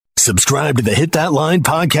Subscribe to the Hit That Line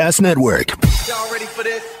Podcast Network. Y'all ready for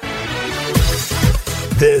this?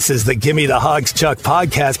 This is the Gimme the Hogs Chuck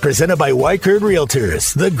podcast presented by Weichert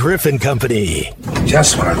Realtors, the Griffin Company.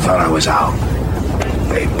 Just when I thought I was out,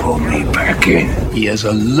 they pulled me back in. He is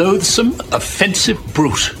a loathsome, offensive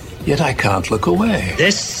brute, yet I can't look away.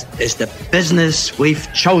 This is the business we've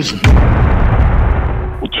chosen.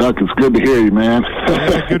 Well, Chuck, it's good to hear you, man.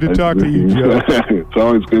 Yeah, good to talk to you, Joe. It's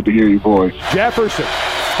always good to hear you, boys. Jefferson,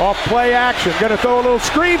 off play action, going to throw a little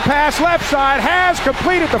screen pass left side, has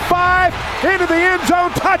completed the 5, into the end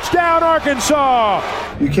zone, touchdown, Arkansas.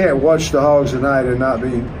 You can't watch the Hogs tonight and not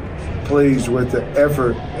be pleased with the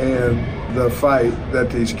effort and the fight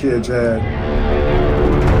that these kids had.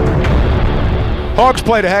 Hogs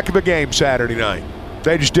played a heck of a game Saturday night.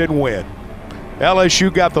 They just didn't win.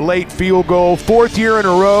 LSU got the late field goal. 4th year in a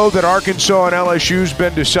row that Arkansas and LSU's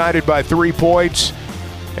been decided by 3 points.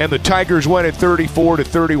 And the Tigers win at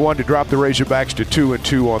 34-31 to drop the Razorbacks to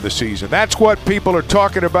 2-2 on the season. That's what people are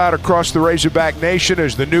talking about across the Razorback Nation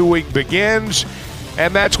as the new week begins.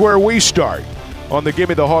 And that's where we start on the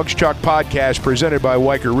Gimme the Hogs Chuck podcast presented by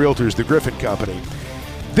Weichert Realtors, the Griffin Company.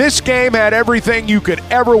 This game had everything you could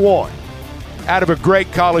ever want out of a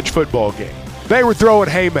great college football game. They were throwing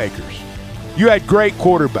haymakers. You had great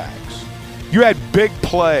quarterbacks. You had big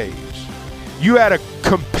plays. You had a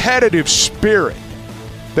competitive spirit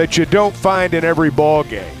that you don't find in every ball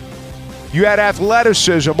game. You had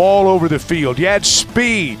athleticism all over the field. You had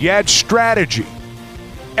speed. You had strategy.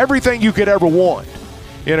 Everything you could ever want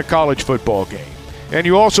in a college football game. And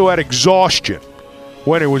you also had exhaustion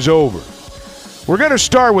when it was over. We're going to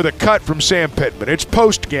start with a cut from Sam Pittman. It's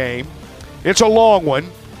post-game. It's a long one,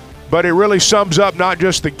 but it really sums up not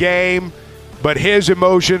just the game, but his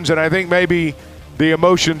emotions, and I think maybe the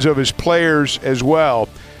emotions of his players as well.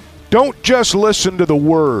 Don't just listen to the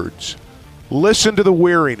words. Listen to the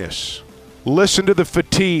weariness. Listen to the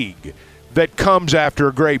fatigue that comes after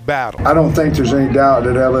a great battle. I don't think there's any doubt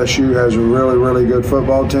that LSU has a really, really good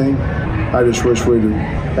football team. I just wish we'd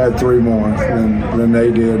had 3 more than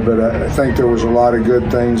they did, but I think there was a lot of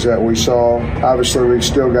good things that we saw. Obviously, we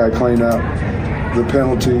still got to clean up the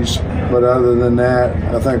penalties, but other than that,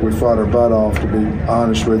 I think we fought our butt off, to be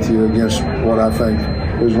honest with you, against what I think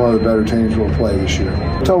is one of the better teams we'll play this year.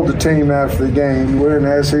 I told the team after the game, we're in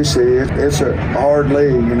the SEC. It's a hard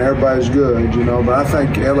league, and everybody's good, but I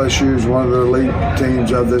think LSU is one of the elite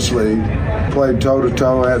teams of this league. Played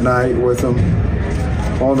toe-to-toe at night with them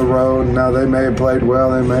on the road. Now, they may have played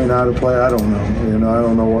well, they may not have played. I don't know. I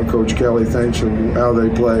don't know what Coach Kelly thinks of how they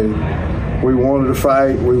played. We wanted to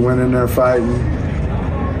fight. We went in there fighting,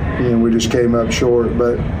 and we just came up short.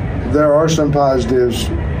 But there are some positives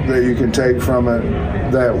that you can take from it,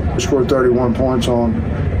 that we scored 31 points on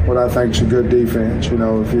what I think is a good defense.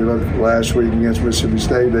 If you look last week against Mississippi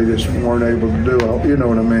State, they just weren't able to do it. You know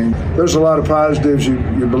what I mean? There's a lot of positives. You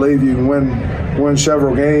believe you can win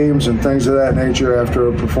several games and things of that nature after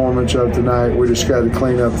a performance of tonight. We just got to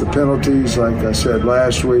clean up the penalties, like I said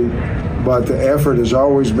last week. But the effort has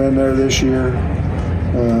always been there this year.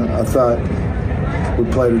 I thought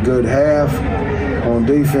we played a good half on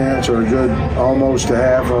defense, or a good almost a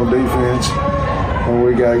half on defense. And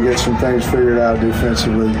we got to get some things figured out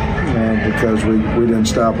defensively because we didn't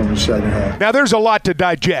stop in the second half. Now, there's a lot to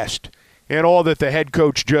digest in all that the head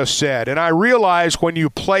coach just said. And I realize when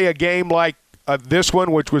you play a game like this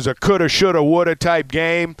one, which was a coulda, shoulda, woulda type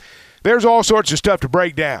game, there's all sorts of stuff to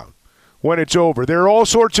break down when it's over. There are all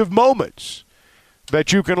sorts of moments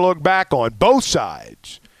that you can look back on, both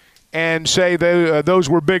sides, and say those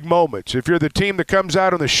were big moments. If you're the team that comes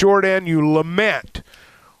out on the short end, you lament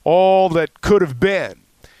all that could have been.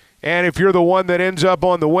 And if you're the one that ends up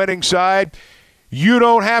on the winning side, you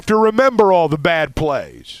don't have to remember all the bad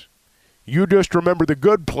plays. You just remember the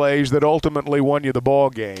good plays that ultimately won you the ball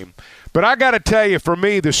game. But I got to tell you, for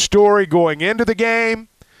me, the story going into the game,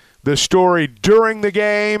 the story during the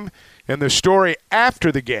game, and the story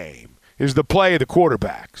after the game is the play of the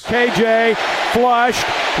quarterbacks. KJ flushed,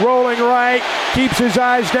 rolling right, keeps his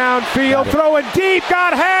eyes downfield, throwing deep,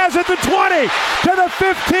 got Has at the 20, to the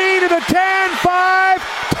 15, to the 10, 5,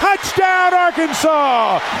 touchdown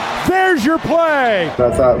Arkansas. There's your play. I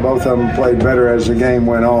thought both of them played better as the game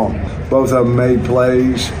went on. Both of them made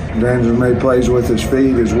plays. Daniels made plays with his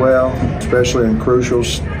feet as well, especially in crucial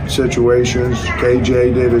situations.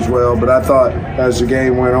 KJ did as well. But I thought as the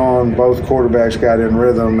game went on, both quarterbacks got in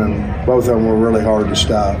rhythm, and both of them were really hard to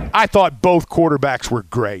stop. I thought both quarterbacks were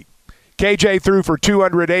great. KJ threw for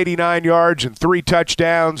 289 yards and 3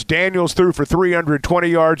 touchdowns. Daniels threw for 320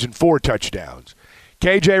 yards and 4 touchdowns.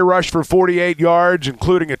 KJ rushed for 48 yards,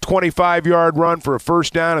 including a 25-yard run for a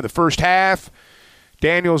first down in the first half.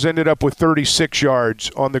 Daniels ended up with 36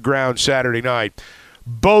 yards on the ground Saturday night.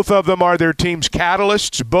 Both of them are their team's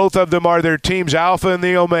catalysts. Both of them are their team's alpha and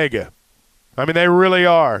the omega. I mean, they really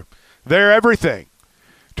are. They're everything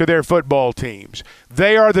to their football teams.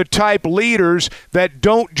 They are the type leaders that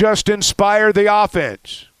don't just inspire the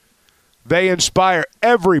offense. They inspire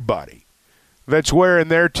everybody that's wearing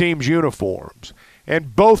their team's uniforms.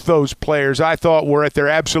 And both those players, I thought, were at their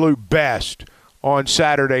absolute best on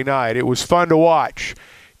Saturday night. It was fun to watch.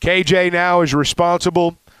 KJ now is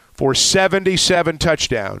responsible for 77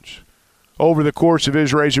 touchdowns over the course of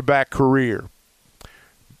his Razorback career.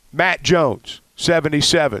 Matt Jones,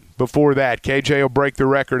 77 before that. KJ will break the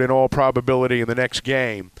record in all probability in the next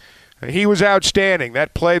game. He was outstanding.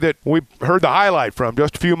 That play that we heard the highlight from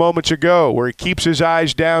just a few moments ago, where he keeps his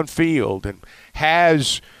eyes downfield and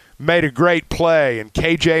has made a great play, and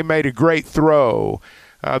KJ made a great throw.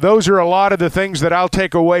 Those are a lot of the things that I'll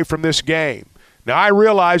take away from this game. Now, I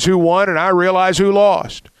realize who won and I realize who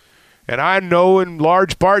lost. And I know in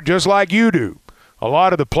large part, just like you do, a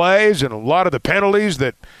lot of the plays and a lot of the penalties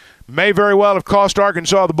that may very well have cost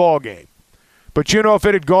Arkansas the ball game. But, you know, if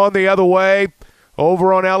it had gone the other way,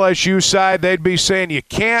 over on LSU's side, they'd be saying you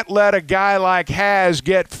can't let a guy like Hawgs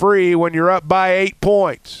get free when you're up by 8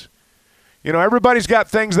 points. You know, everybody's got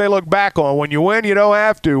things they look back on. When you win, you don't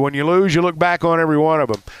have to. When you lose, you look back on every one of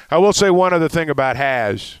them. I will say one other thing about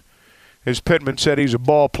Hawgs. As Pittman said, he's a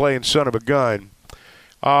ball-playing son of a gun.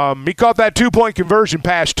 He caught that 2-point conversion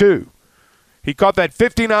pass, too. He caught that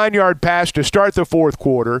 59-yard pass to start the fourth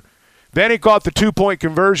quarter. Then he caught the 2-point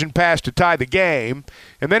conversion pass to tie the game.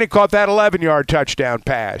 And then he caught that 11-yard touchdown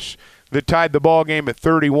pass that tied the ball game at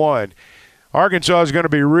 31. Arkansas is going to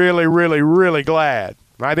be really, really, really glad.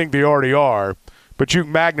 I think they already are. But you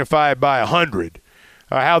can magnify it by 100,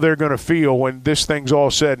 how they're going to feel when this thing's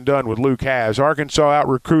all said and done with Luke Hawgs. Arkansas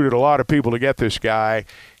out-recruited a lot of people to get this guy,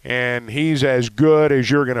 and he's as good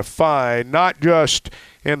as you're going to find, not just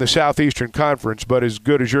in the Southeastern Conference, but as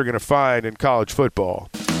good as you're going to find in college football.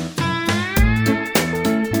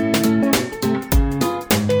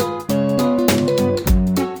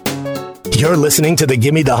 You're listening to the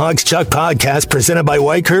Gimme the Hogs Chuck podcast presented by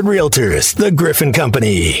Whiteherd Realtors, the Griffin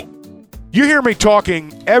Company. You hear me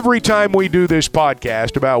talking every time we do this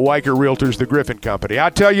podcast about Whiteherd Realtors, the Griffin Company. I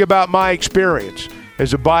tell you about my experience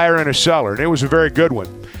as a buyer and a seller, and it was a very good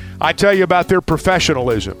one. I tell you about their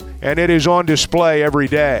professionalism, and it is on display every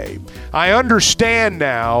day. I understand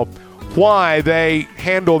now why they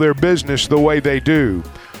handle their business the way they do.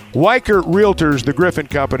 Whiteherd Realtors, the Griffin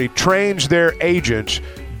Company, trains their agents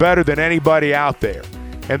better than anybody out there.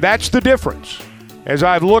 And that's the difference. As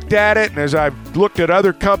I've looked at it and as I've looked at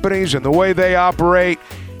other companies and the way they operate,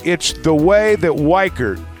 it's the way that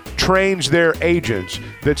Whiteherd trains their agents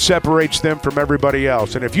that separates them from everybody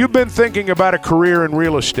else. And if you've been thinking about a career in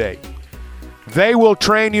real estate, they will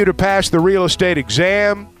train you to pass the real estate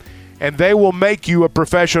exam, and they will make you a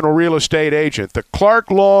professional real estate agent. The Clark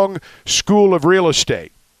Long School of Real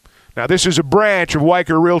Estate. Now, this is a branch of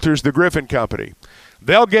Whiteherd Realtors, the Griffin Company.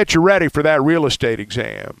 They'll get you ready for that real estate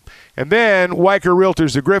exam. And then Whiteherd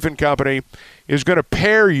Realtors, the Griffin Company, is going to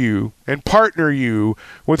pair you and partner you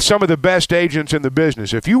with some of the best agents in the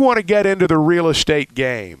business. If you want to get into the real estate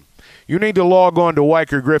game, you need to log on to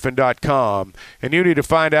WhiteHerdGriffin.com, and you need to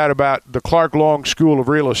find out about the Clark Long School of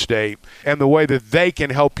Real Estate and the way that they can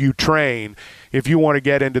help you train if you want to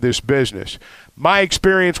get into this business. My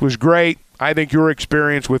experience was great. I think your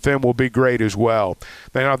experience with them will be great as well.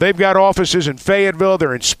 Now, they've got offices in Fayetteville.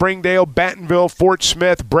 They're in Springdale, Bentonville, Fort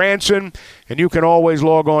Smith, Branson, and you can always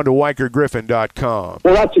log on to WhiteHerdGriffin.com.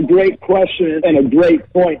 Well, that's a great question and a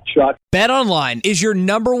great point, Chuck. BetOnline is your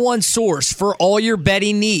 #1 source for all your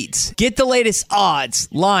betting needs. Get the latest odds,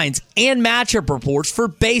 lines, and matchup reports for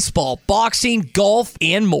baseball, boxing, golf,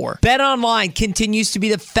 and more. BetOnline continues to be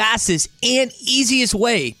the fastest and easiest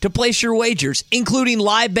way to place your wagers, including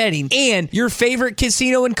live betting and your favorite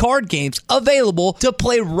casino and card games available to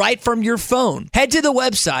play right from your phone. Head to the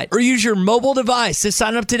website or use your mobile device to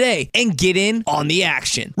sign up today and get in on the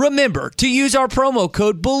action. Remember to use our promo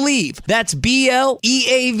code BELIEVE, that's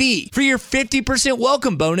BLEAV, for your 50%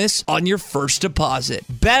 welcome bonus on your first deposit.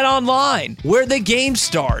 Bet online, where the game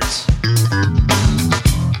starts.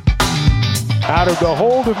 Out of the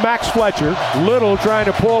hold of Max Fletcher, Little trying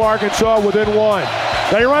to pull Arkansas within one.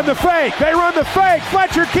 They run the fake. They run the fake.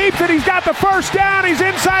 Fletcher keeps it. He's got the first down. He's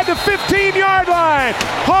inside the 15-yard line.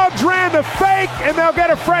 Hogs ran the fake, and they'll get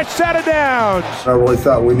a fresh set of downs. I really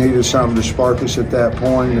thought we needed something to spark us at that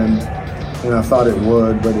point, and I thought it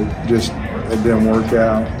would, but it didn't work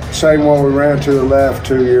out. Same one we ran to the left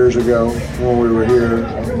 2 years ago when we were here,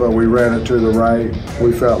 but we ran it to the right.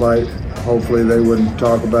 We felt like hopefully they wouldn't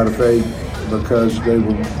talk about a fade because they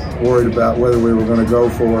were worried about whether we were going to go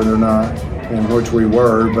for it or not, in which we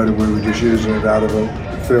were, but we were just using it out of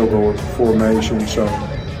a field goal formation. So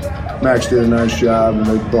Max did a nice job, and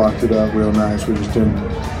they blocked it up real nice. We just didn't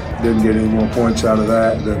get any more points out of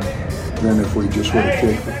that than if we just would have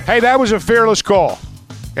kicked it. Hey, that was a fearless call.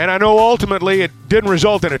 And I know ultimately it didn't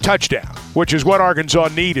result in a touchdown, which is what Arkansas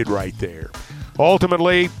needed right there.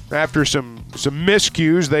 Ultimately, after some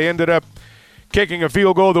miscues, they ended up kicking a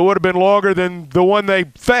field goal that would have been longer than the one they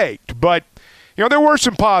faked. But, there were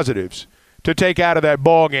some positives to take out of that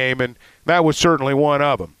ball game, and that was certainly one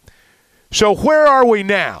of them. So where are we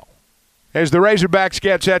now as the Razorbacks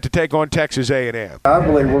get set to take on Texas A&M? I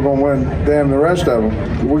believe we're going to win the rest of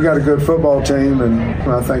them. We got a good football team, and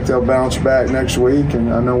I think they'll bounce back next week.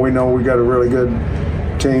 And I know we got a really good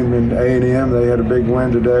team in A&M. They had a big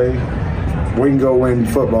win today. We can go win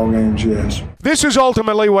football games, yes. This is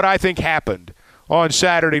ultimately what I think happened on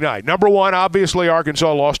Saturday night. Number one, obviously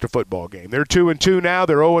Arkansas lost a football game. They're 2-2 now.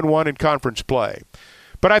 They're 0-1 in conference play.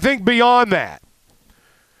 But I think beyond that,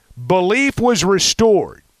 belief was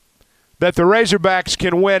restored that the Razorbacks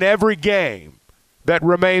can win every game that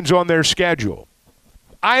remains on their schedule.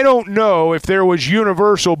 I don't know if there was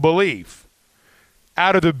universal belief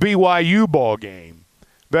out of the BYU ball game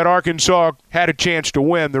that Arkansas had a chance to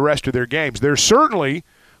win the rest of their games. There certainly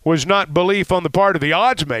was not belief on the part of the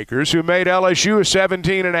odds makers who made LSU a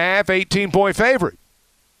 17.5, 18-point favorite.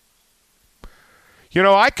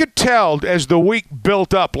 I could tell as the week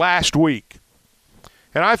built up last week,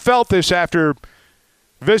 and I felt this after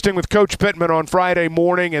visiting with Coach Pittman on Friday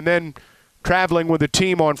morning and then traveling with the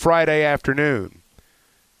team on Friday afternoon.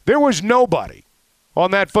 There was nobody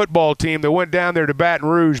on that football team that went down there to Baton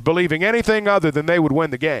Rouge believing anything other than they would win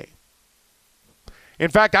the game. In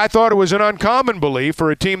fact, I thought it was an uncommon belief for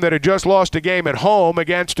a team that had just lost a game at home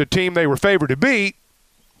against a team they were favored to beat,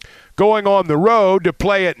 going on the road to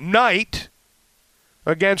play at night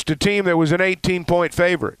against a team that was an 18-point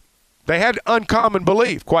favorite. They had uncommon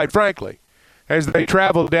belief, quite frankly, as they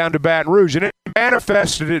traveled down to Baton Rouge, and it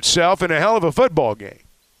manifested itself in a hell of a football game,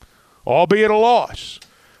 albeit a loss,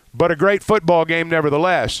 but a great football game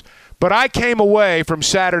nevertheless. But I came away from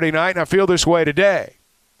Saturday night, and I feel this way today,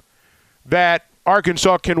 that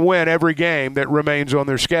Arkansas can win every game that remains on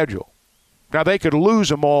their schedule. Now, they could lose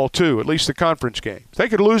them all, too, at least the conference games. They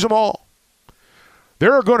could lose them all.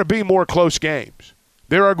 There are going to be more close games.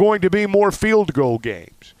 There are going to be more field goal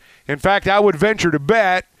games. In fact, I would venture to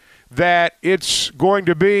bet that it's going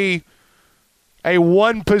to be a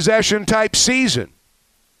one-possession type season.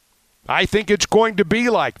 I think it's going to be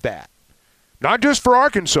like that. Not just for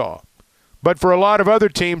Arkansas, but for a lot of other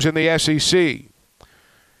teams in the SEC.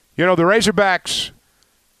 The Razorbacks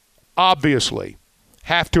obviously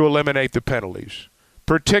have to eliminate the penalties,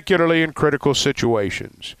 particularly in critical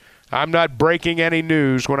situations. I'm not breaking any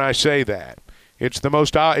news when I say that. It's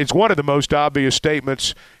one of the most obvious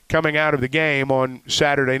statements coming out of the game on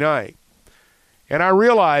Saturday night. And I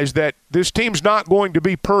realize that this team's not going to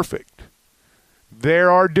be perfect.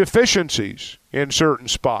 There are deficiencies in certain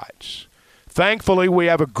spots. Thankfully, we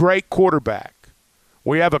have a great quarterback.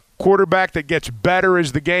 We have a quarterback that gets better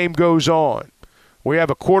as the game goes on. We have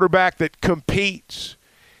a quarterback that competes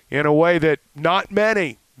in a way that not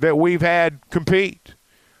many that we've had compete.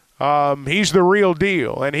 He's the real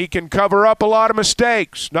deal, and he can cover up a lot of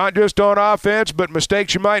mistakes, not just on offense, but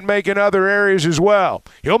mistakes you might make in other areas as well.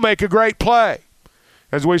 He'll make a great play,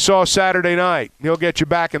 as we saw Saturday night. He'll get you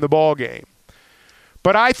back in the ball game.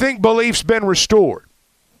 But I think belief's been restored.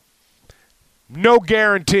 No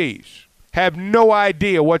guarantees. Have no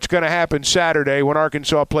idea what's going to happen Saturday when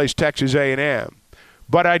Arkansas plays Texas A&M.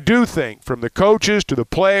 But I do think from the coaches to the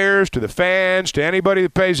players to the fans to anybody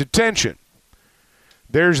that pays attention,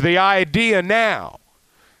 there's the idea now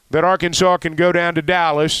that Arkansas can go down to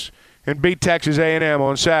Dallas and beat Texas A&M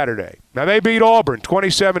on Saturday. Now, they beat Auburn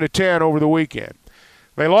 27-10 over the weekend.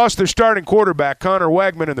 They lost their starting quarterback, Connor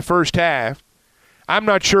Wegman, in the first half. I'm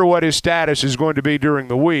not sure what his status is going to be during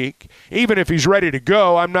the week. Even if he's ready to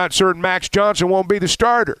go, I'm not certain Max Johnson won't be the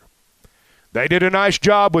starter. They did a nice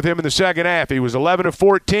job with him in the second half. He was 11 of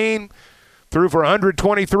 14, threw for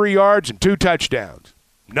 123 yards and 2 touchdowns.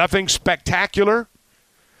 Nothing spectacular,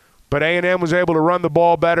 but A&M was able to run the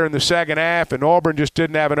ball better in the second half, and Auburn just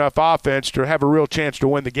didn't have enough offense to have a real chance to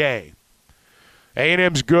win the game.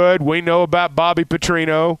 A&M's good. We know about Bobby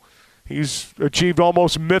Petrino. He's achieved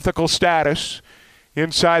almost mythical status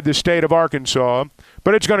inside the state of Arkansas,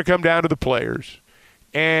 but it's going to come down to the players.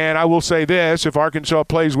 And I will say this, if Arkansas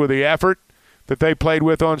plays with the effort that they played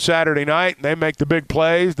with on Saturday night, and they make the big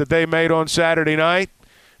plays that they made on Saturday night,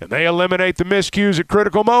 and they eliminate the miscues at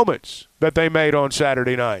critical moments, that they made on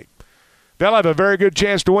Saturday night. They'll have a very good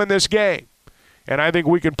chance to win this game. And I think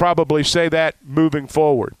we can probably say that moving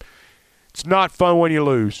forward. It's not fun when you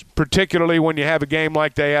lose, particularly when you have a game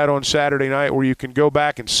like they had on Saturday night where you can go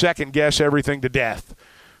back and second-guess everything to death,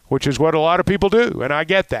 which is what a lot of people do, and I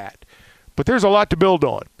get that. But there's a lot to build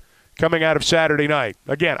on coming out of Saturday night.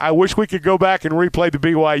 Again, I wish we could go back and replay the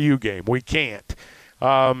BYU game. We can't.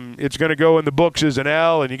 It's going to go in the books as an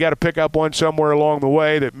L, and you got to pick up one somewhere along the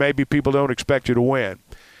way that maybe people don't expect you to win.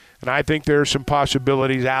 And I think there are some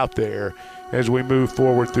possibilities out there as we move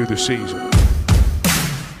forward through the season.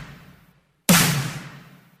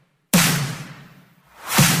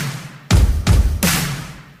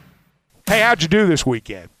 Hey, how'd you do this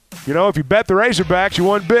weekend? You know, if you bet the Razorbacks, you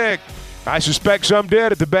won big. I suspect some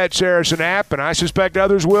did at the Bet Saracen app, and I suspect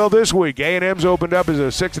others will this week. A&M's opened up as a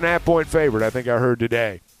 6.5-point favorite, I think I heard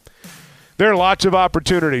today. There are lots of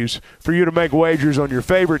opportunities for you to make wagers on your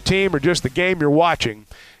favorite team or just the game you're watching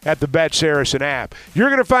at the Bet Saracen app. You're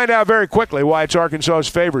going to find out very quickly why it's Arkansas's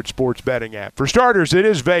favorite sports betting app. For starters, it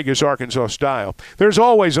is Vegas Arkansas style. There's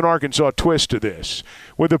always an Arkansas twist to this,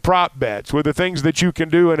 with the prop bets, with the things that you can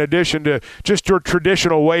do in addition to just your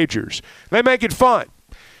traditional wagers. They make it fun.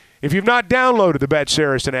 If you've not downloaded the Bet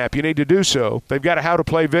Saracen app, you need to do so. They've got a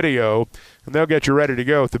how-to-play video, and they'll get you ready to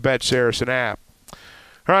go with the Bet Saracen app.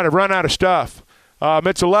 All right, I've run out of stuff.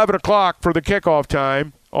 It's 11 o'clock for the kickoff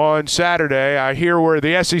time on Saturday. I hear where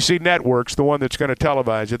the SEC Network's the one that's going to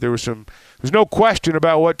televise it. There's no question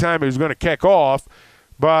about what time it was going to kick off,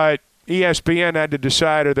 but ESPN had to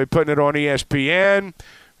decide, are they putting it on ESPN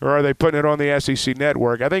or are they putting it on the SEC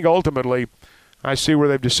Network? I think ultimately I see where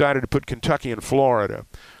they've decided to put Kentucky and Florida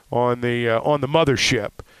on the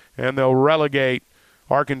mothership, and they'll relegate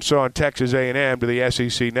Arkansas and Texas A&M to the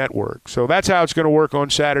SEC Network. So that's how it's going to work on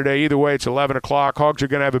Saturday. Either way, it's 11 o'clock. Hogs are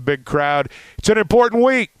going to have a big crowd. It's an important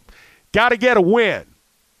week. Got to get a win.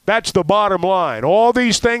 That's the bottom line. All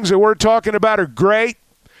these things that we're talking about are great,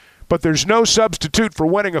 but there's no substitute for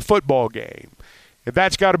winning a football game. If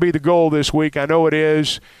that's got to be the goal this week, I know it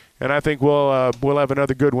is, and I think we'll have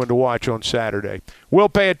another good one to watch on Saturday. We'll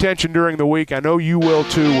pay attention during the week. I know you will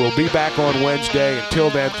too. We'll be back on Wednesday. Until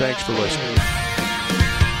then, thanks for listening.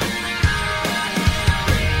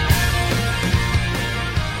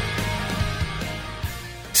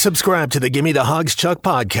 Subscribe to the Gimme the Hogs Chuck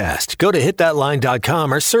podcast. Go to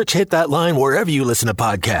hitthatline.com or search Hit That Line wherever you listen to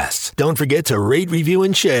podcasts. Don't forget to rate, review,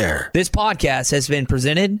 and share. This podcast has been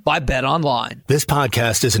presented by Bet Online. This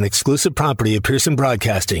podcast is an exclusive property of Pearson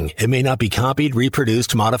Broadcasting. It may not be copied,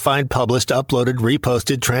 reproduced, modified, published, uploaded,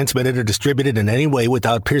 reposted, transmitted, or distributed in any way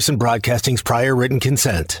without Pearson Broadcasting's prior written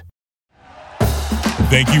consent.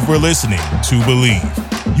 Thank you for listening to Believe.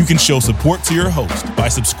 You can show support to your host by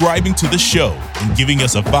subscribing to the show and giving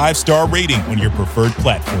us a 5-star rating on your preferred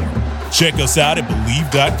platform. Check us out at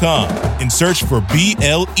Believe.com and search for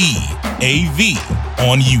BLEAV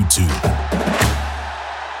on YouTube.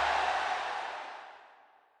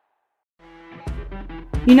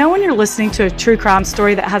 You know when you're listening to a true crime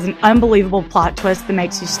story that has an unbelievable plot twist that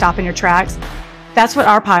makes you stop in your tracks? That's what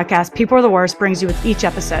our podcast, People Are the Worst, brings you with each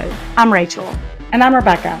episode. I'm Rachel. And I'm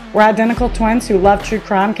Rebecca. We're identical twins who love true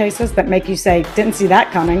crime cases that make you say, didn't see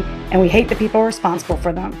that coming, and we hate the people responsible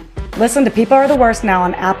for them. Listen to People Are the Worst now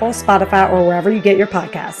on Apple, Spotify, or wherever you get your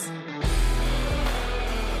podcasts.